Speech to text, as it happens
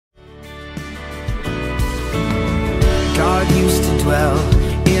God used to dwell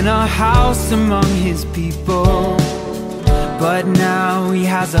in a house among his people, but now he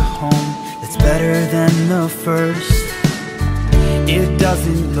has a home that's better than the first. It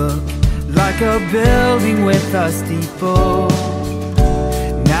doesn't look like a building with a steeple.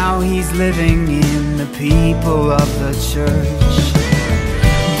 Now he's living in the people of the church.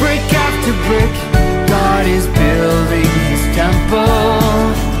 Brick after brick, God is building his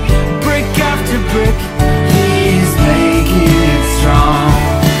temple. Brick after brick, he's making it strong.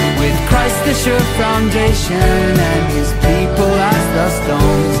 With Christ the sure foundation and his people as the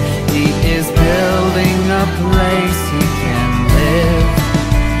stones, he is building a place he can live.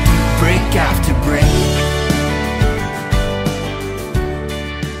 Brick after brick.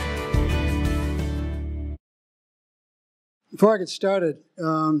 Before I get started,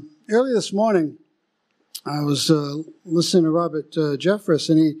 early this morning, I was listening to Robert Jeffress,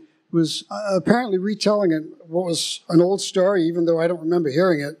 and he was apparently retelling what was an old story, even though I don't remember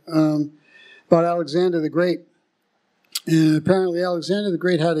hearing it, about Alexander the Great. And apparently Alexander the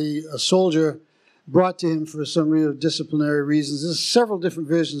Great had a soldier brought to him for some real disciplinary reasons. There's several different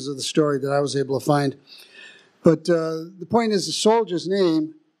versions of the story that I was able to find. But the point is, the soldier's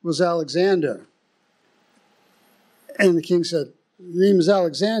name was Alexander. And the king said, "Your name is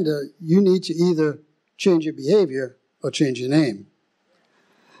Alexander. You need to either change your behavior or change your name."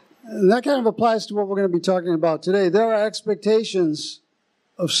 And that kind of applies to what we're going to be talking about today. There are expectations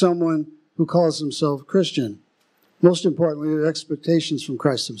of someone who calls himself Christian. Most importantly, there are expectations from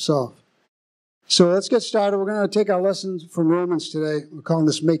Christ himself. So let's get started. We're going to take our lessons from Romans today. We're calling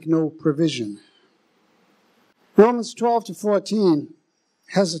this Make No Provision. Romans 12 to 14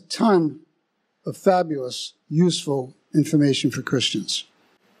 has a ton of fabulous, useful information for Christians.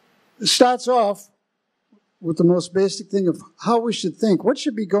 It starts off with the most basic thing of how we should think. What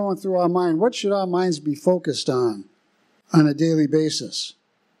should be going through our mind? What should our minds be focused on a daily basis?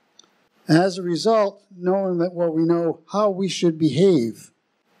 And as a result, knowing that what we know, how we should behave,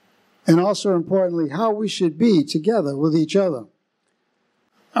 and also importantly, how we should be together with each other.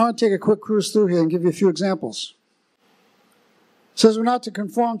 I want to take a quick cruise through here and give you a few examples. It says we're not to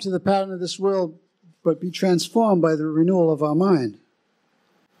conform to the pattern of this world, but be transformed by the renewal of our mind.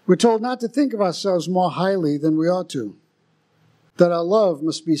 We're told not to think of ourselves more highly than we ought to, that our love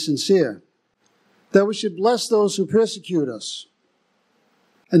must be sincere, that we should bless those who persecute us,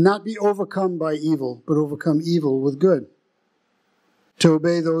 and not be overcome by evil, but overcome evil with good, to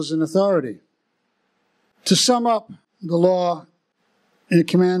obey those in authority. To sum up the law in a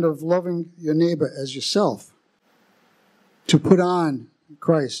command of loving your neighbor as yourself, to put on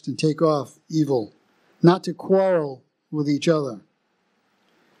Christ and take off evil, not to quarrel with each other,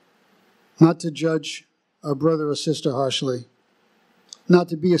 not to judge our brother or sister harshly, not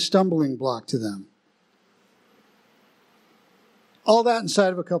to be a stumbling block to them. All that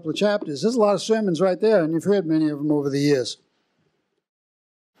inside of a couple of chapters. There's a lot of sermons right there, and you've heard many of them over the years.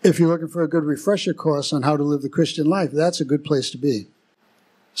 If you're looking for a good refresher course on how to live the Christian life, that's a good place to be.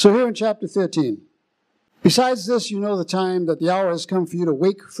 So here in chapter 13, besides this, you know the time that the hour has come for you to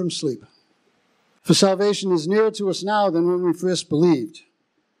wake from sleep. For salvation is nearer to us now than when we first believed.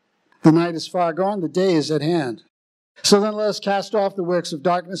 The night is far gone, the day is at hand. So then let us cast off the works of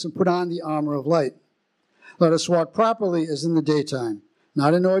darkness and put on the armor of light. Let us walk properly as in the daytime,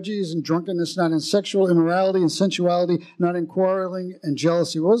 not in orgies and drunkenness, not in sexual immorality and sensuality, not in quarreling and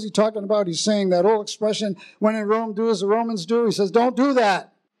jealousy. What is he talking about? He's saying that old expression, when in Rome, do as the Romans do. He says, don't do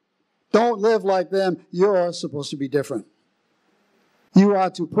that. Don't live like them. You're supposed to be different. You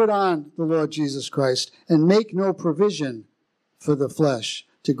are to put on the Lord Jesus Christ and make no provision for the flesh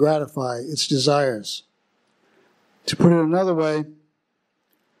to gratify its desires. To put it another way,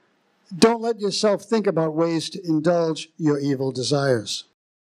 don't let yourself think about ways to indulge your evil desires.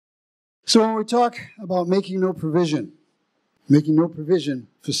 So when we talk about making no provision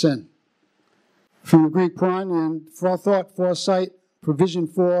for sin. From the Greek pron and forethought, foresight, provision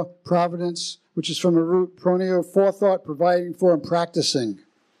for, providence, which is from the root proneo, forethought, providing for, and practicing.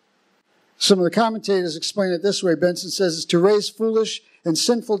 Some of the commentators explain it this way. Benson says it's to raise foolish and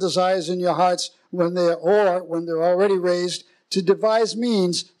sinful desires in your hearts when they're already raised, to devise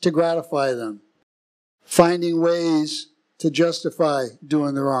means to gratify them, finding ways to justify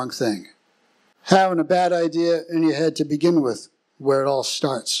doing the wrong thing, having a bad idea in your head to begin with, where it all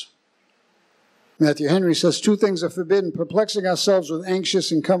starts. Matthew Henry says 2 things are forbidden: perplexing ourselves with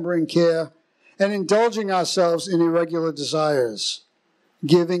anxious, encumbering care, and indulging ourselves in irregular desires,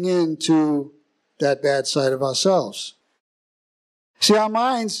 giving in to that bad side of ourselves. See, our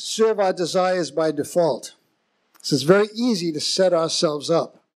minds serve our desires by default. So it's very easy to set ourselves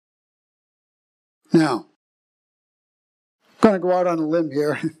up. Now, going to go out on a limb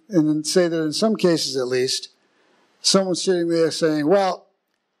here and say that in some cases at least, someone's sitting there saying, well,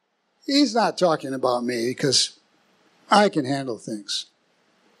 he's not talking about me because I can handle things.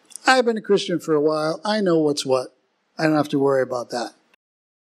 I've been a Christian for a while. I know what's what. I don't have to worry about that.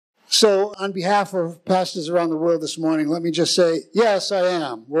 So on behalf of pastors around the world this morning, let me just say, yes, I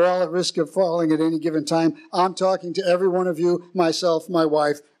am. We're all at risk of falling at any given time. I'm talking to every one of you, myself, my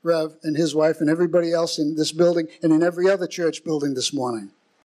wife, Rev, and his wife, and everybody else in this building and in every other church building this morning,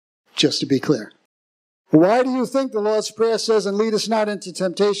 just to be clear. Why do you think the Lord's Prayer says, and lead us not into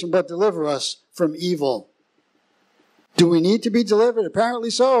temptation, but deliver us from evil? Do we need to be delivered? Apparently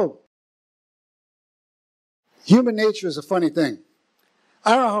so. Human nature is a funny thing.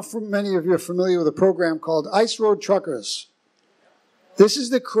 I don't know how many of you are familiar with a program called Ice Road Truckers. This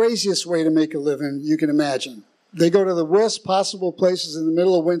is the craziest way to make a living you can imagine. They go to the worst possible places in the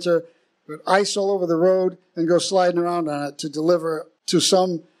middle of winter, put ice all over the road, and go sliding around on it to deliver to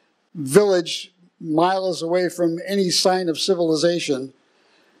some village miles away from any sign of civilization.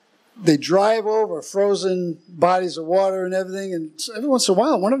 They drive over frozen bodies of water and everything, and every once in a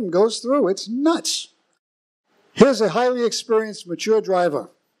while, one of them goes through. It's nuts. Here's a highly experienced, mature driver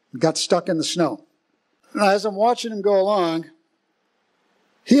who got stuck in the snow. Now, as I'm watching him go along,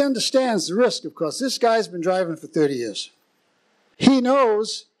 he understands the risk, of course. This guy's been driving for 30 years. He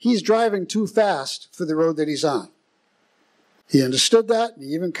knows he's driving too fast for the road that he's on. He understood that, and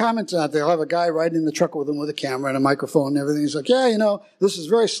he even commented on it. They'll have a guy riding in the truck with him with a camera and a microphone and everything. He's like, yeah, you know, this is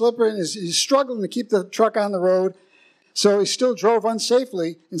very slippery, and he's struggling to keep the truck on the road. So he still drove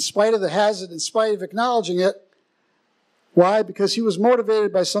unsafely in spite of the hazard, in spite of acknowledging it. Why? Because he was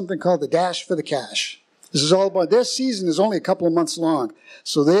motivated by something called the dash for the cash. This is all about, their season is only a couple of months long,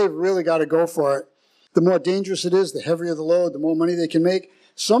 so they've really got to go for it. The more dangerous it is, the heavier the load, the more money they can make.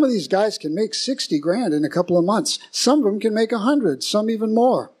 Some of these guys can make 60 grand in a couple of months. Some of them can make 100, some even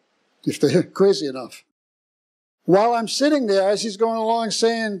more, if they're crazy enough. While I'm sitting there, as he's going along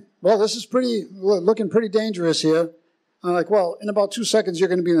saying, well, this is looking pretty dangerous here, I'm like, well, in about 2 seconds, you're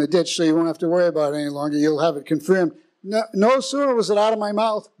going to be in the ditch, so you won't have to worry about it any longer. You'll have it confirmed. No sooner was it out of my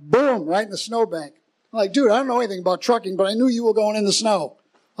mouth, boom, right in the snowbank. I'm like, dude, I don't know anything about trucking, but I knew you were going in the snow.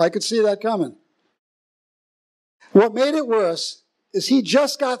 I could see that coming. What made it worse is he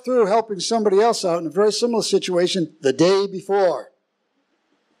just got through helping somebody else out in a very similar situation the day before.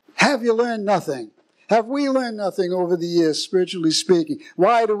 Have you learned nothing? Have we learned nothing over the years, spiritually speaking?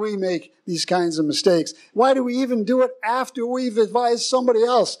 Why do we make these kinds of mistakes? Why do we even do it after we've advised somebody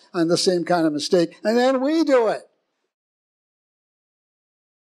else on the same kind of mistake, and then we do it?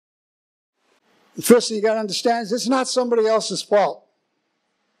 The first thing you got to understand is it's not somebody else's fault.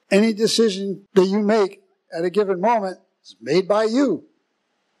 Any decision that you make at a given moment is made by you.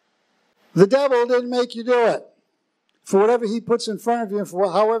 The devil didn't make you do it. For whatever he puts in front of you,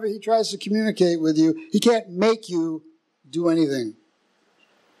 for however he tries to communicate with you, he can't make you do anything.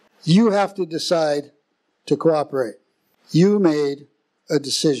 You have to decide to cooperate. You made a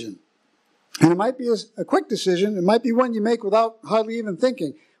decision. And it might be a quick decision. It might be one you make without hardly even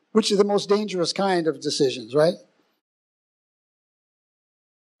thinking, which is the most dangerous kind of decisions, right?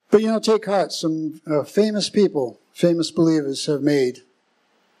 But, take heart. Some famous people, famous believers have made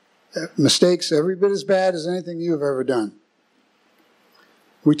mistakes every bit as bad as anything you've ever done.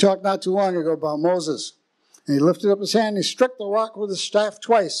 We talked not too long ago about Moses. And he lifted up his hand and he struck the rock with his staff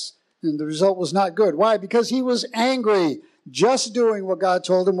twice. And the result was not good. Why? Because he was angry. Just doing what God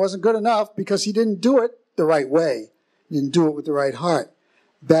told him wasn't good enough because he didn't do it the right way. He didn't do it with the right heart.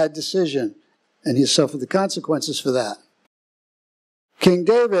 Bad decision, and he suffered the consequences for that. King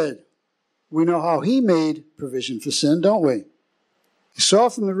David, we know how he made provision for sin, don't we? He saw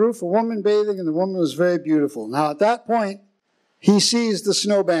from the roof a woman bathing, and the woman was very beautiful. Now, at that point, he sees the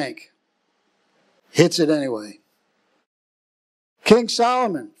snowbank, hits it anyway. King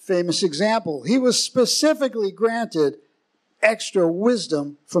Solomon, famous example, he was specifically granted extra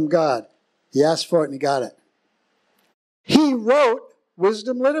wisdom from God. He asked for it, and he got it. He wrote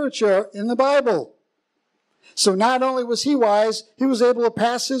wisdom literature in the Bible. So not only was he wise, he was able to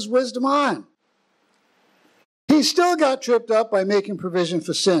pass his wisdom on. He still got tripped up by making provision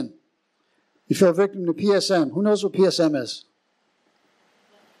for sin. He fell victim to PSM. Who knows what PSM is?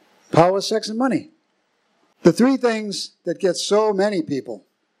 Power, sex, and money. The three things that get so many people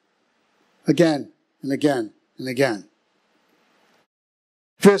again and again and again.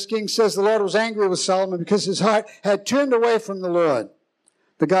 First Kings says the Lord was angry with Solomon because his heart had turned away from the Lord,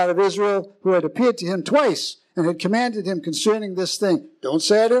 the God of Israel, who had appeared to him twice and had commanded him concerning this thing. Don't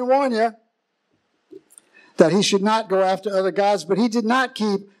say I didn't warn you. That he should not go after other gods, but he did not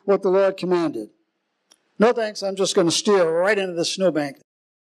keep what the Lord commanded. No thanks, I'm just going to steer right into the snowbank.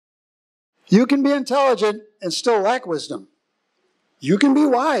 You can be intelligent and still lack wisdom. You can be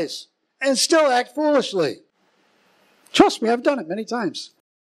wise and still act foolishly. Trust me, I've done it many times.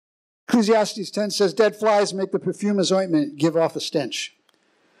 Ecclesiastes 10 says, dead flies make the perfumer's ointment give off a stench.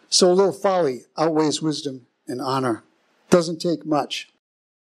 So a little folly outweighs wisdom and honor. Doesn't take much.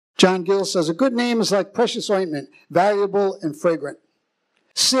 John Gill says, a good name is like precious ointment, valuable and fragrant.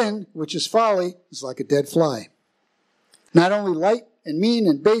 Sin, which is folly, is like a dead fly. Not only light and mean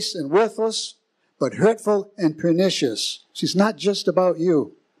and base and worthless, but hurtful and pernicious. She's not just about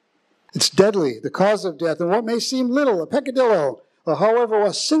you. It's deadly, the cause of death, and what may seem little, a peccadillo, or however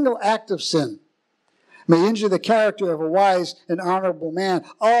a single act of sin, may injure the character of a wise and honorable man.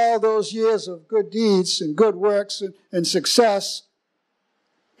 All those years of good deeds and good works and success,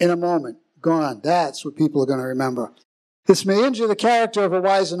 in a moment, gone. That's what people are going to remember. This may injure the character of a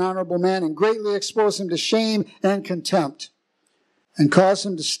wise and honorable man and greatly expose him to shame and contempt and cause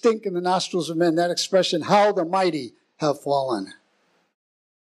him to stink in the nostrils of men. That expression, how the mighty have fallen.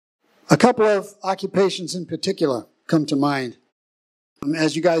 A couple of occupations in particular come to mind.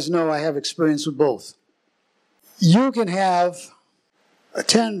 As you guys know, I have experience with both. You can have a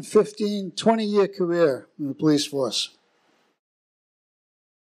 10, 15, 20-year career in the police force.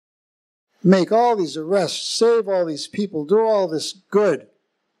 Make all these arrests, save all these people, do all this good,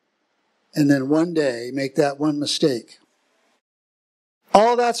 and then one day make that one mistake.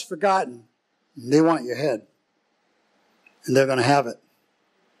 All that's forgotten, and they want your head, and they're going to have it.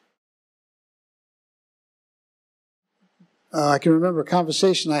 I can remember a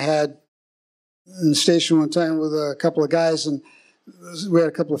conversation I had in the station one time with a couple of guys, and we had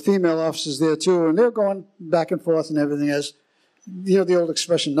a couple of female officers there too, and they were going back and forth and everything as, you know, the old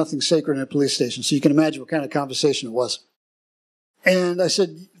expression, nothing sacred in a police station. So you can imagine what kind of conversation it was. And I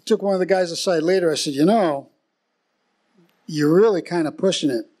said, took one of the guys aside later, I said, you know, you're really kind of pushing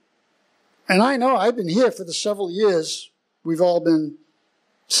it. And I know, I've been here for the several years. We've all been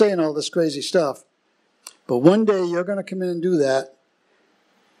saying all this crazy stuff. But one day you're going to come in and do that,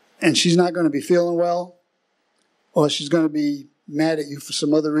 and she's not going to be feeling well, or she's going to be mad at you for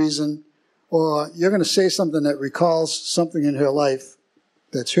some other reason, or you're going to say something that recalls something in her life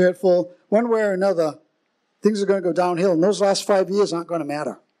that's hurtful. One way or another, things are going to go downhill, and those last 5 years aren't going to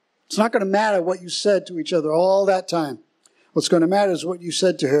matter. It's not going to matter what you said to each other all that time. What's going to matter is what you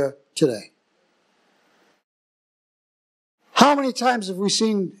said to her today. How many times have we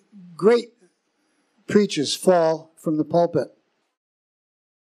seen great preachers fall from the pulpit?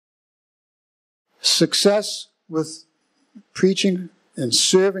 Success with preaching and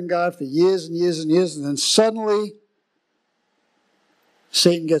serving God for years and years and years, and then suddenly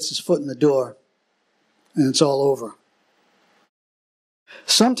Satan gets his foot in the door and it's all over.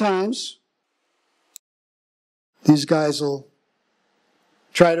 Sometimes these guys will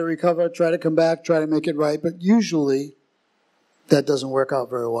try to recover, try to come back, try to make it right, but usually that doesn't work out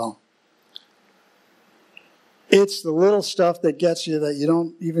very well. It's the little stuff that gets you that you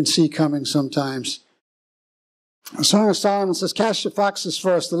don't even see coming sometimes. The Song of Solomon says, cast your foxes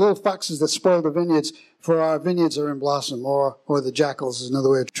first, the little foxes that spoil the vineyards, for our vineyards are in blossom, or the jackals is another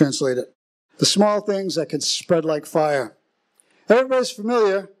way to translate it. The small things that can spread like fire. Everybody's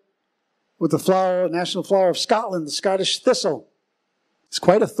familiar with the flower, national flower of Scotland, the Scottish thistle. It's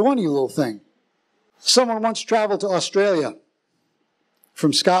quite a thorny little thing. Someone once traveled to Australia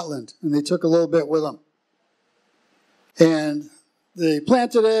from Scotland, and they took a little bit with them. And they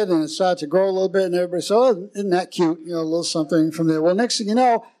planted it, and it started to grow a little bit, and everybody said, oh, isn't that cute? You know, a little something from there. Well, next thing you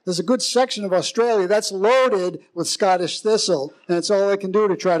know, there's a good section of Australia that's loaded with Scottish thistle, and it's all they can do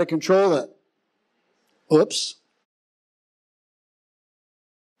to try to control it. Oops.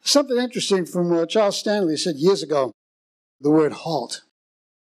 Something interesting from Charles Stanley said years ago, the word halt.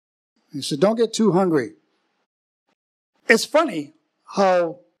 He said, don't get too hungry. It's funny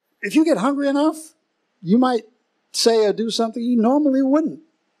how if you get hungry enough, you might say or do something you normally wouldn't.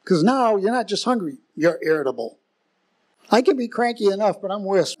 Because now you're not just hungry, you're irritable. I can be cranky enough, but I'm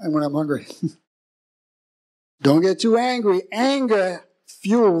worse when I'm hungry. Don't get too angry. Anger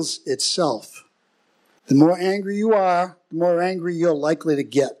fuels itself. The more angry you are, the more angry you're likely to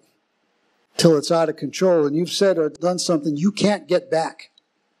get. Till it's out of control and you've said or done something you can't get back.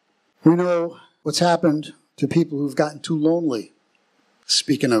 We know what's happened to people who've gotten too lonely.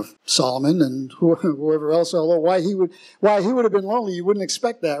 Speaking of Solomon and whoever else, although why he would have been lonely, you wouldn't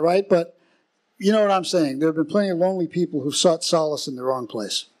expect that, right? But you know what I'm saying. There have been plenty of lonely people who've sought solace in the wrong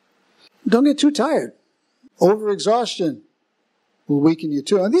place. Don't get too tired. Overexhaustion will weaken you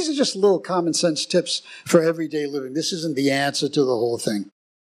too. And these are just little common sense tips for everyday living. This isn't the answer to the whole thing.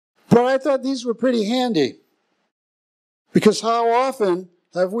 But I thought these were pretty handy. Because how often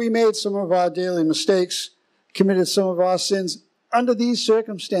have we made some of our daily mistakes, committed some of our sins under these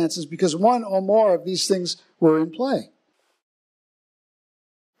circumstances because one or more of these things were in play?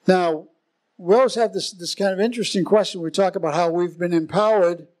 Now, we always have this kind of interesting question. We talk about how we've been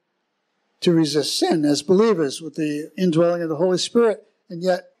empowered to resist sin as believers with the indwelling of the Holy Spirit, and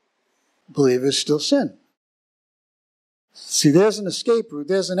yet believers still sin. See, there's an escape route,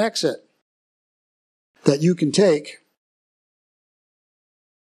 there's an exit that you can take.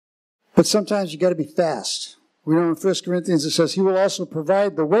 But sometimes you got to be fast. We know in 1 Corinthians it says, He will also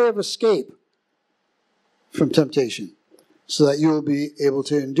provide the way of escape from temptation so that you will be able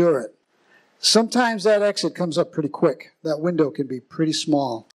to endure it. Sometimes that exit comes up pretty quick. That window can be pretty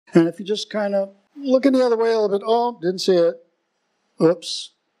small. And if you just kind of looking the other way a little bit, oh, didn't see it.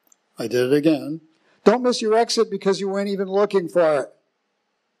 Oops, I did it again. Don't miss your exit because you weren't even looking for it.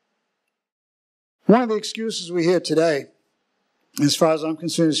 One of the excuses we hear today, as far as I'm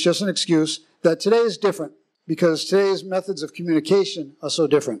concerned, is just an excuse that today is different because today's methods of communication are so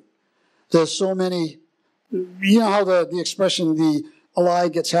different. There's so many, you know how the expression, a lie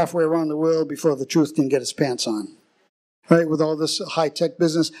gets halfway around the world before the truth can get its pants on. Right, with all this high-tech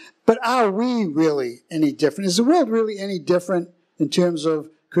business. But are we really any different? Is the world really any different in terms of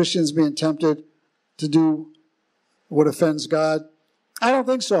Christians being tempted to do what offends God? I don't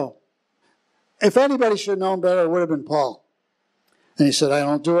think so. If anybody should have known better, it would have been Paul. And he said, I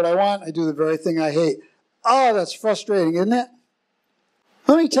don't do what I want, I do the very thing I hate. Oh, that's frustrating, isn't it?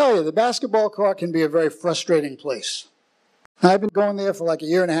 Let me tell you, the basketball court can be a very frustrating place. I've been going there for like a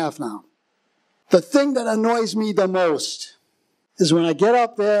year and a half now. The thing that annoys me the most is when I get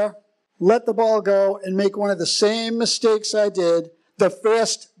up there, let the ball go, and make one of the same mistakes I did the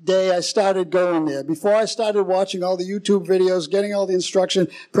first day I started going there. Before I started watching all the YouTube videos, getting all the instruction,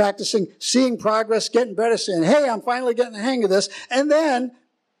 practicing, seeing progress, getting better, saying, hey, I'm finally getting the hang of this. And then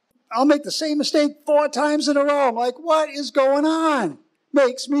I'll make the same mistake 4 times in a row. I'm like, what is going on?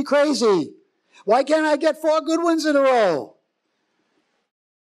 Makes me crazy. Why can't I get 4 good ones in a row?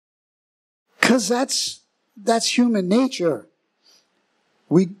 Because that's human nature.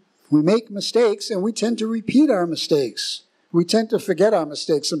 We make mistakes and we tend to repeat our mistakes. We tend to forget our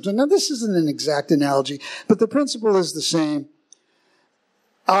mistakes sometimes. Now, this isn't an exact analogy, but the principle is the same.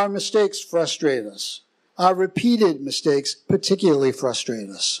 Our mistakes frustrate us. Our repeated mistakes particularly frustrate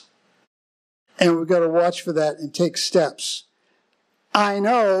us. And we've got to watch for that and take steps. I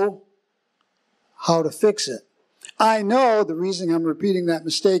know how to fix it. I know the reason I'm repeating that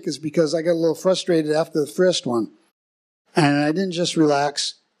mistake is because I got a little frustrated after the first one. And I didn't just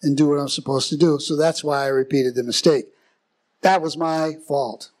relax and do what I'm supposed to do. So that's why I repeated the mistake. That was my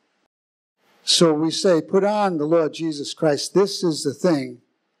fault. So we say, put on the Lord Jesus Christ. This is the thing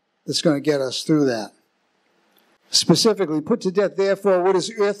that's going to get us through that. Specifically, put to death, therefore, what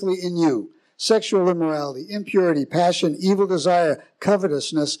is earthly in you. Sexual immorality, impurity, passion, evil desire,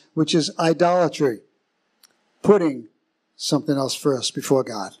 covetousness, which is idolatry. Putting something else first before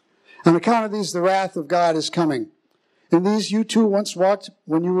God. On account of these, the wrath of God is coming. In these you too once walked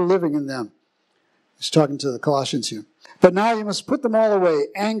when you were living in them. He's talking to the Colossians here. But now you must put them all away.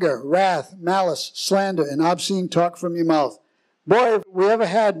 Anger, wrath, malice, slander, and obscene talk from your mouth. Boy, if we ever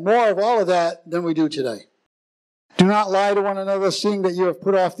had more of all of that than we do today. Do not lie to one another, seeing that you have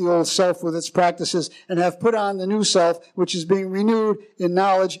put off the old self with its practices and have put on the new self, which is being renewed in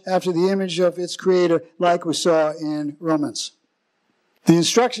knowledge after the image of its creator, like we saw in Romans. The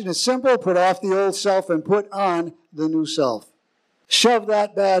instruction is simple. Put off the old self and put on the new self. Shove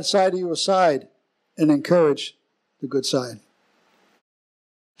that bad side of you aside and encourage the good side.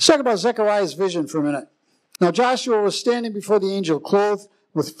 Let's talk about Zechariah's vision for a minute. Now Joshua was standing before the angel, clothed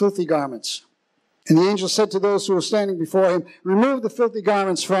with filthy garments. And the angel said to those who were standing before him, remove the filthy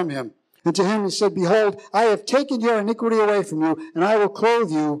garments from him. And to him he said, behold, I have taken your iniquity away from you, and I will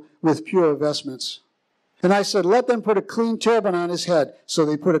clothe you with pure vestments. And I said, let them put a clean turban on his head. So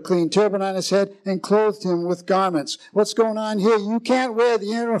they put a clean turban on his head and clothed him with garments. What's going on here? You can't wear the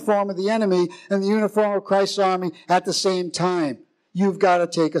uniform of the enemy and the uniform of Christ's army at the same time. You've got to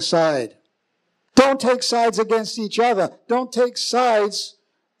take a side. Don't take sides against each other. Don't take sides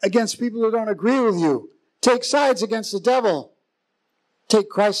against people who don't agree with you. Take sides against the devil. Take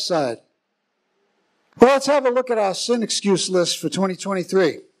Christ's side. Well, let's have a look at our sin excuse list for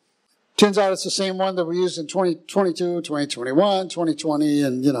 2023. Turns out it's the same one that we used in 2022, 2021, 2020,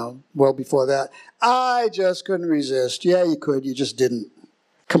 and, well before that. I just couldn't resist. Yeah, you could. You just didn't.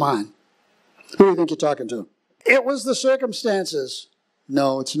 Come on. Who do you think you're talking to? It was the circumstances.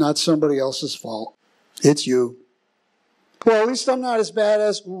 No, it's not somebody else's fault. It's you. Well, at least I'm not as bad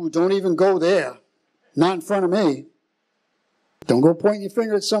as, ooh, don't even go there. Not in front of me. Don't go pointing your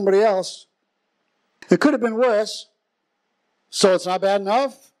finger at somebody else. It could have been worse. So it's not bad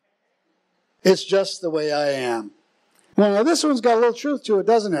enough? It's just the way I am. Well, now this one's got a little truth to it,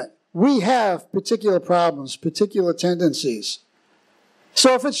 doesn't it? We have particular problems, particular tendencies.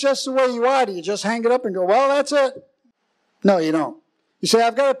 So if it's just the way you are, do you just hang it up and go, well, that's it? No, you don't. You say,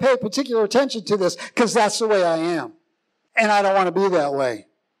 I've got to pay particular attention to this because that's the way I am. And I don't want to be that way.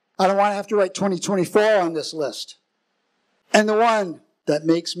 I don't want to have to write 2024 on this list. And the one that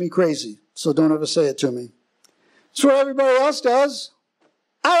makes me crazy, so don't ever say it to me. It's what everybody else does.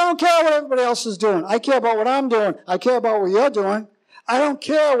 I don't care what everybody else is doing. I care about what I'm doing. I care about what you're doing. I don't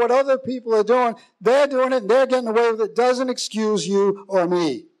care what other people are doing. They're doing it and they're getting away with it. Doesn't excuse you or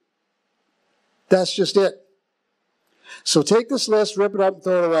me. That's just it. So take this list, rip it up, and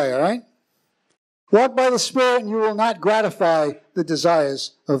throw it away, all right? Walk by the Spirit and you will not gratify the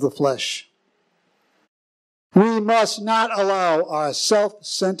desires of the flesh. We must not allow our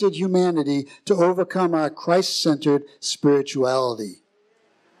self-centered humanity to overcome our Christ-centered spirituality.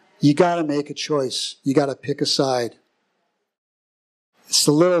 You got to make a choice. You got to pick a side. It's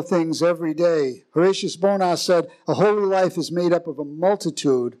the little things every day. Horatius Bonar said, a holy life is made up of a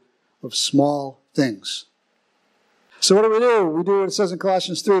multitude of small things. So what do? We do what it says in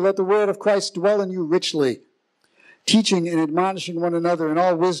Colossians 3, let the word of Christ dwell in you richly, teaching and admonishing one another in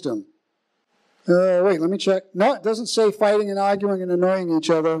all wisdom. Wait, let me check. No, it doesn't say fighting and arguing and annoying each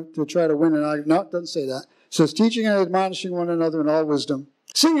other to try to win an argument. No, it doesn't say that. It says teaching and admonishing one another in all wisdom.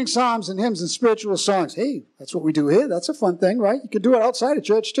 Singing psalms and hymns and spiritual songs. Hey, that's what we do here. That's a fun thing, right? You could do it outside of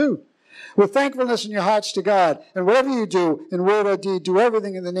church too. With thankfulness in your hearts to God. And whatever you do, in word or deed, do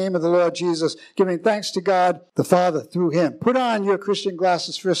everything in the name of the Lord Jesus, giving thanks to God the Father through him. Put on your Christian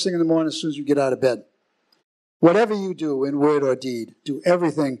glasses first thing in the morning as soon as you get out of bed. Whatever you do in word or deed, do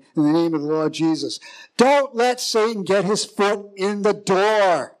everything in the name of the Lord Jesus. Don't let Satan get his foot in the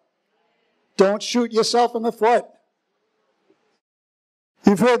door. Don't shoot yourself in the foot.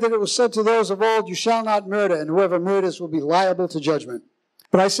 You've heard that it was said to those of old, you shall not murder, and whoever murders will be liable to judgment.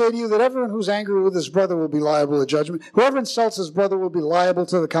 But I say to you that everyone who's angry with his brother will be liable to judgment. Whoever insults his brother will be liable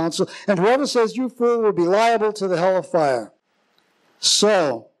to the council, and whoever says you fool will be liable to the hell of fire.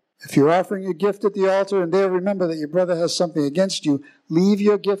 So, if you're offering your gift at the altar and there remember that your brother has something against you, leave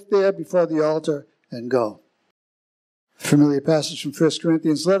your gift there before the altar and go. Familiar passage from 1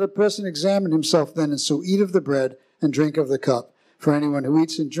 Corinthians. Let a person examine himself then, and so eat of the bread and drink of the cup. For anyone who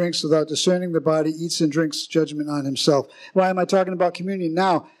eats and drinks without discerning the body eats and drinks judgment on himself. Why am I talking about communion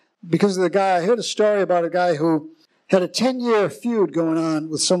now? Because of the guy, I heard a story about a guy who had a 10-year feud going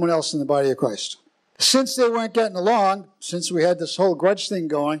on with someone else in the body of Christ. Since they weren't getting along, since we had this whole grudge thing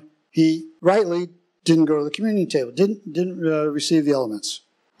going, he rightly didn't go to the communion table, didn't receive the elements.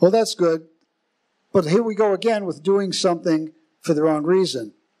 Well, that's good. But here we go again with doing something for the wrong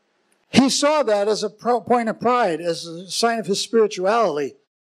reason. He saw that as a point of pride, as a sign of his spirituality.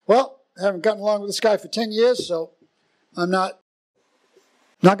 Well, I haven't gotten along with this guy for 10 years, so I'm not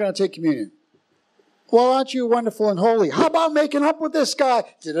going to take communion. Well, aren't you wonderful and holy? How about making up with this guy?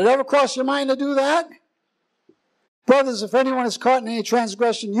 Did it ever cross your mind to do that? Brothers, if anyone is caught in any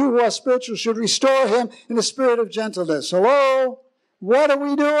transgression, you who are spiritual should restore him in a spirit of gentleness. Hello? What are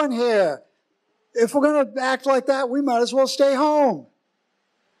we doing here? If we're going to act like that, we might as well stay home.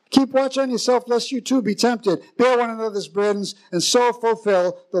 Keep watch on yourself, lest you too be tempted. Bear one another's burdens, and so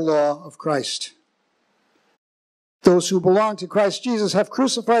fulfill the law of Christ. Those who belong to Christ Jesus have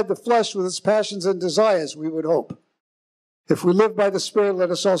crucified the flesh with its passions and desires, we would hope. If we live by the Spirit, let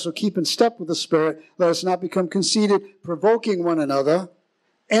us also keep in step with the Spirit. Let us not become conceited, provoking one another,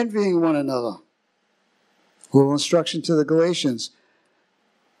 envying one another. A little instruction to the Galatians.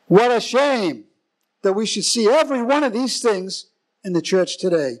 What a shame that we should see every one of these things in the church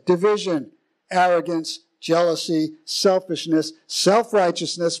today. Division, arrogance, jealousy, selfishness,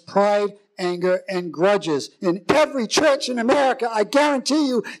 self-righteousness, pride, anger, and grudges. In every church in America, I guarantee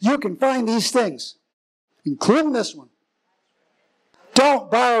you, you can find these things, including this one. Don't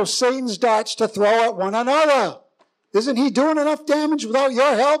borrow Satan's darts to throw at one another. Isn't he doing enough damage without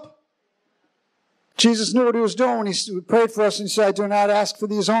your help? Jesus knew what he was doing when he prayed for us and he said, I do not ask for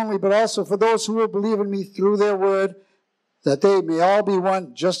these only, but also for those who will believe in me through their word, that they may all be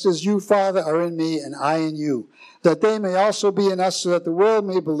one, just as you, Father, are in me and I in you, that they may also be in us, so that the world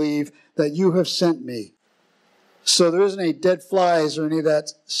may believe that you have sent me. So there isn't any dead flies or any of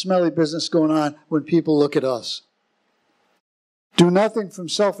that smelly business going on when people look at us. Do nothing from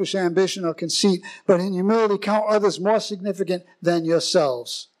selfish ambition or conceit, but in humility count others more significant than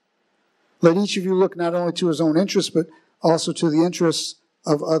yourselves. Let each of you look not only to his own interests, but also to the interests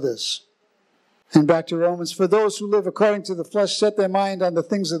of others. And back to Romans, for those who live according to the flesh set their mind on the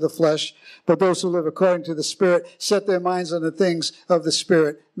things of the flesh, but those who live according to the Spirit set their minds on the things of the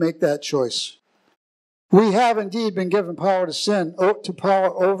Spirit. Make that choice. We have indeed been given power to sin, to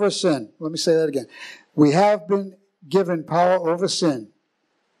power over sin. Let me say that again. We have been given power over sin,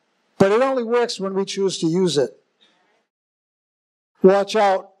 but it only works when we choose to use it. Watch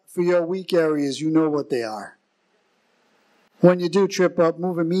out for your weak areas. You know what they are. When you do trip up,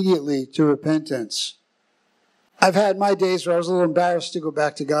 move immediately to repentance. I've had my days where I was a little embarrassed to go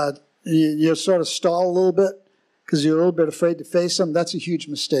back to God. You sort of stall a little bit because you're a little bit afraid to face Him. That's a huge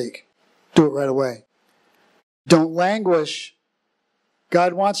mistake. Do it right away. Don't languish.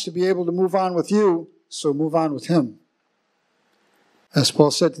 God wants to be able to move on with you, so move on with Him. As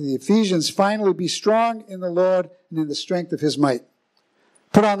Paul said to the Ephesians, finally be strong in the Lord and in the strength of His might.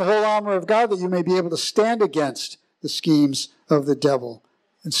 Put on the whole armor of God that you may be able to stand against the schemes of the devil,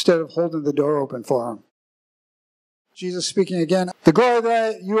 instead of holding the door open for him. Jesus speaking again, the glory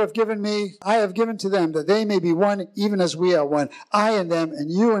that you have given me, I have given to them, that they may be one, even as we are one. I and them,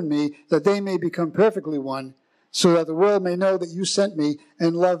 and you and me, that they may become perfectly one, so that the world may know that you sent me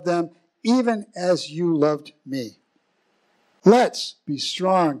and loved them, even as you loved me. Let's be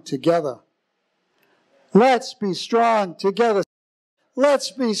strong together. Let's be strong together. Let's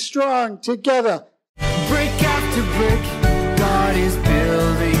be strong together. Brick after brick, God is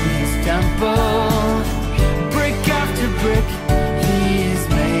building His temple. Brick after brick, He is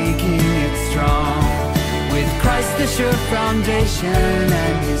making it strong. With Christ the sure foundation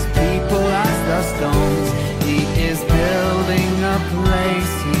and His people as the stones, He is building a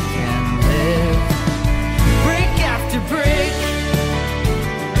place He